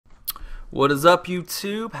What is up,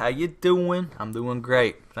 YouTube? How you doing? I'm doing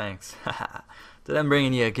great, thanks. Today I'm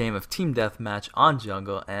bringing you a game of Team Deathmatch on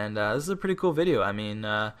Jungle, and this is a pretty cool video. I'm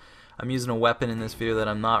using a weapon in this video that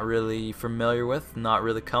I'm not really familiar with, not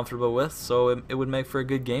really comfortable with, so it would make for a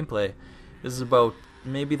good gameplay. This is about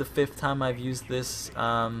maybe the 5th time I've used this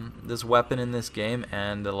this weapon in this game,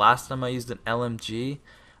 and the last time I used an LMG,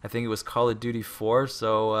 I think it was Call of Duty 4,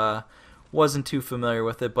 so wasn't too familiar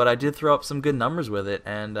with it, but I did throw up some good numbers with it,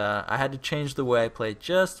 and I had to change the way I played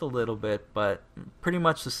just a little bit, but pretty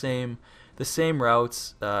much the same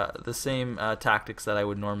routes, the same tactics that I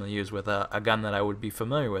would normally use with a gun that I would be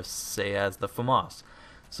familiar with, say as the FAMAS.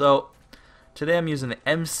 So today I'm using the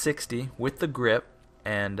M60 with the grip,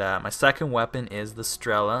 and my second weapon is the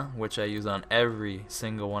Strela, which I use on every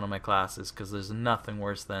single one of my classes because there's nothing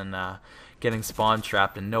worse than getting spawn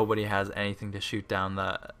trapped and nobody has anything to shoot down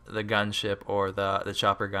the gunship or the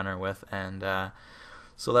chopper gunner with. And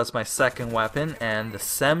so that's my second weapon. And the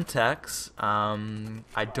Semtex,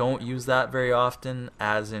 I don't use that very often,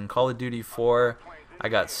 as in Call of Duty 4 I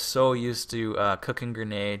got so used to cooking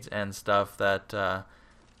grenades and stuff that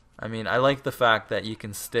I mean, I like the fact that you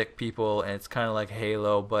can stick people and it's kind of like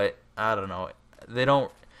Halo, but I don't know, they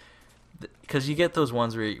don't, because you get those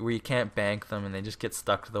ones where you can't bank them and they just get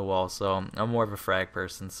stuck to the wall. So I'm more of a frag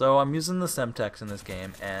person, so I'm using the Semtex in this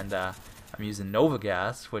game, and I'm using Nova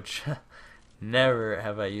Gas, which never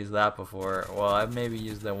have I used that before. Well, I've maybe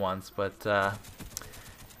used it once, but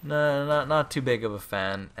no, not too big of a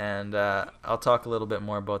fan, and I'll talk a little bit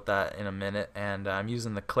more about that in a minute. And I'm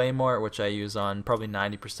using the Claymore, which I use on probably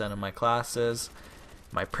 90% of my classes.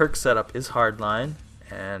 My perk setup is Hardline,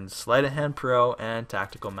 and Sleight of Hand Pro, and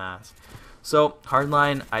Tactical Mask. So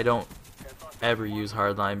Hardline, I don't ever use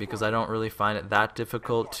Hardline because I don't really find it that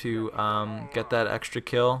difficult to get that extra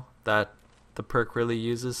kill that the perk really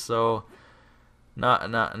uses. So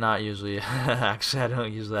not usually. Actually, I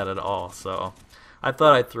don't use that at all. So I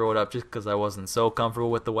thought I'd throw it up just because I wasn't so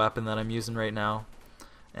comfortable with the weapon that I'm using right now.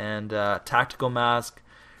 And Tactical Mask,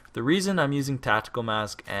 the reason I'm using Tactical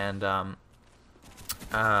Mask and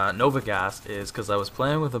Nova Gas is because I was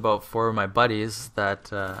playing with about 4 of my buddies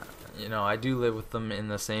that you know, I do live with them in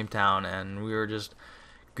the same town, and we were just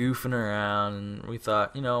goofing around, and we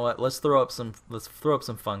thought, you know what, let's throw up some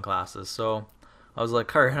fun classes. So I was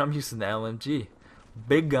like, alright, I'm using the LMG,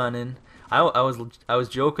 big gunning. I was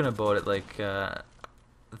joking about it, like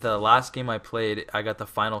the last game I played, I got the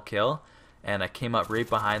final kill, and I came up right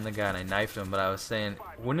behind the guy and I knifed him. But I was saying,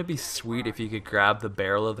 wouldn't it be sweet if you could grab the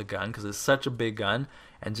barrel of the gun, because it's such a big gun,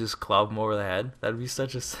 and just club him over the head? That'd be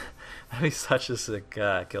such a sick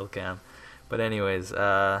kill cam. But anyways,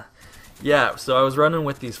 yeah. So I was running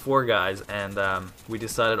with these 4 guys, and we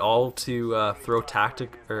decided all to throw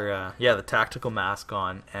the Tactical Mask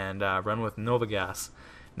on and run with Nova Gas.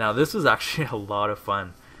 Now this was actually a lot of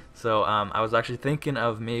fun. So I was actually thinking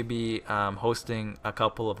of maybe hosting a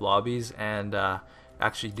couple of lobbies and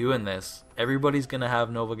actually doing this. Everybody's gonna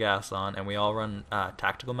have Nova Gas on, and we all run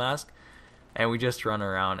Tactical Mask, and we just run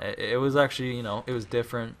around. It was actually, you know, it was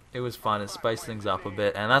different. It was fun. It spiced things up a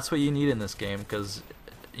bit, and that's what you need in this game, because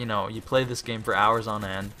you know, you play this game for hours on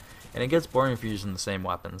end, and it gets boring if you're using the same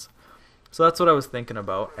weapons. So that's what I was thinking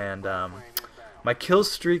about, and my kill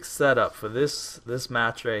streak setup for this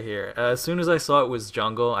match right here. As soon as I saw it was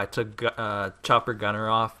jungle, I took chopper gunner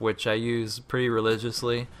off, which I use pretty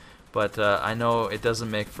religiously, but I know it doesn't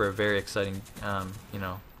make for a very exciting you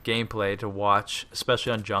know, gameplay to watch,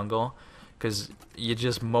 especially on jungle, because you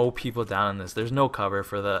just mow people down in this. There's no cover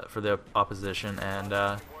for the opposition,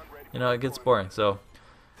 and you know, it gets boring. So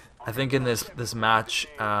I think in this match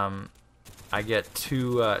I get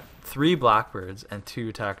 3 Blackbirds and 2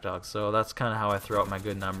 attack dogs, so that's kind of how I throw out my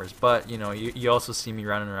good numbers. But you know, you also see me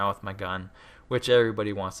running around with my gun, which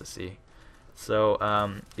everybody wants to see. So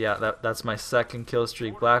yeah, that's my second kill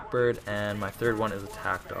streak, Blackbird, and my third one is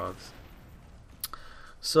attack dogs.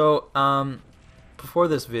 So before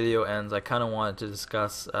this video ends, I kind of wanted to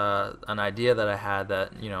discuss an idea that I had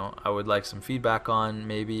that, you know, I would like some feedback on.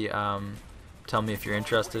 Maybe tell me if you're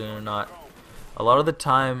interested in it or not. A lot of the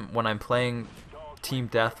time when I'm playing Team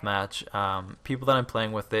Deathmatch, people that I'm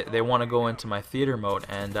playing with, they want to go into my theater mode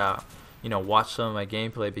and you know, watch some of my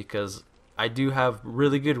gameplay, because I do have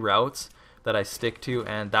really good routes that I stick to,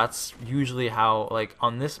 and that's usually how, like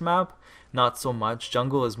on this map, not so much.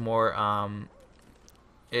 Jungle is more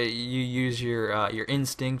you use your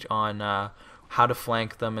instinct on how to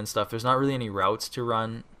flank them and stuff. There's not really any routes to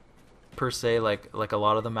run per se, like a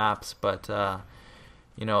lot of the maps, but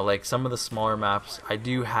you know, like some of the smaller maps, I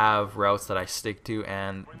do have routes that I stick to,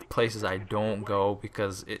 and places I don't go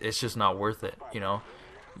because it's just not worth it. You know,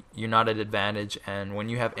 you're not at advantage, and when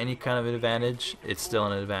you have any kind of advantage, it's still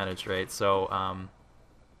an advantage, right? So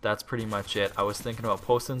that's pretty much it. I was thinking about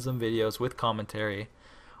posting some videos with commentary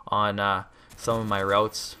on some of my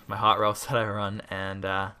routes, my hot routes that I run, and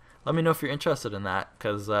let me know if you're interested in that,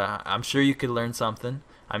 because I'm sure you could learn something.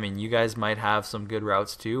 I mean, you guys might have some good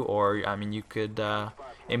routes too, or I mean, you could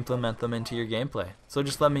implement them into your gameplay. So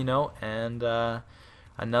just let me know. And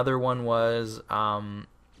another one was I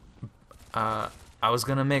was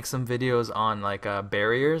gonna make some videos on like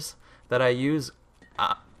barriers that I use.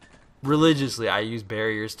 Religiously, I use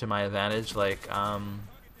barriers to my advantage. Like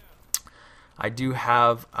I do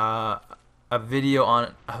have a video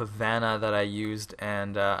on Havana that I used,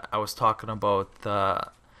 and I was talking about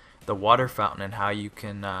the water fountain and how you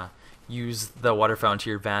can use the water fountain to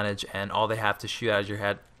your advantage, and all they have to shoot at is your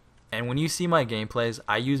head. And when you see my gameplays,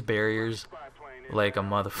 I use barriers like a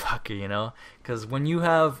motherfucker, you know, because when you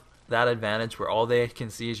have that advantage where all they can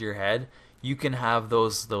see is your head, you can have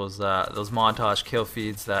those montage kill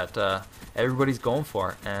feeds that everybody's going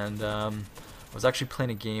for. And I was actually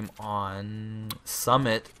playing a game on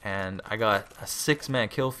Summit, and I got a 6-man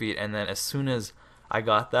kill feed, and then as soon as I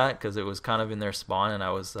got that, because it was kind of in their spawn and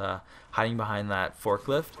I was hiding behind that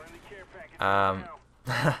forklift,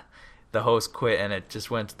 the host quit and it just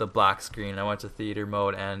went to the black screen. I went to theater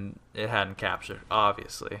mode and it hadn't captured,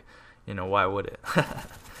 obviously. You know, why would it?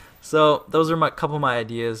 So those are a couple of my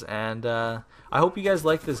ideas, and I hope you guys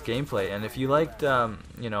liked this gameplay. And if you liked,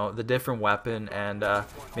 you know, the different weapon, and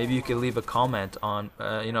maybe you could leave a comment on,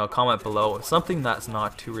 you know, a comment below, something that's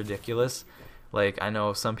not too ridiculous. Like, I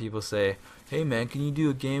know some people say, hey man, can you do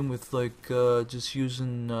a game with like just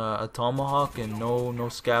using a tomahawk and no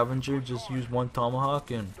scavenger, just use one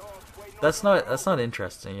tomahawk? And that's not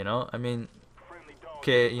interesting, you know. I mean,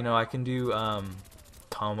 okay, you know, I can do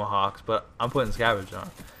tomahawks, but I'm putting scavenger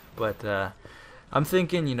on. But I'm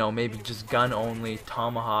thinking, you know, maybe just gun only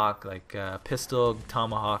tomahawk, like pistol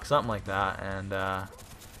tomahawk, something like that, and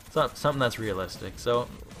something that's realistic. So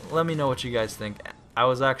let me know what you guys think. I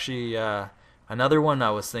was actually another one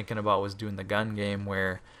I was thinking about was doing the gun game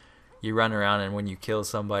where you run around and when you kill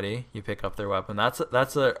somebody, you pick up their weapon.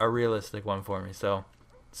 That's a realistic one for me. So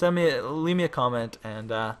leave me a comment and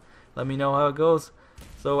let me know how it goes.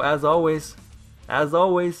 So as always,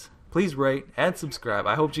 please rate and subscribe.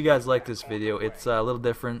 I hope you guys like this video. It's a little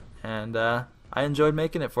different, and I enjoyed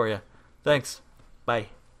making it for you. Thanks. Bye.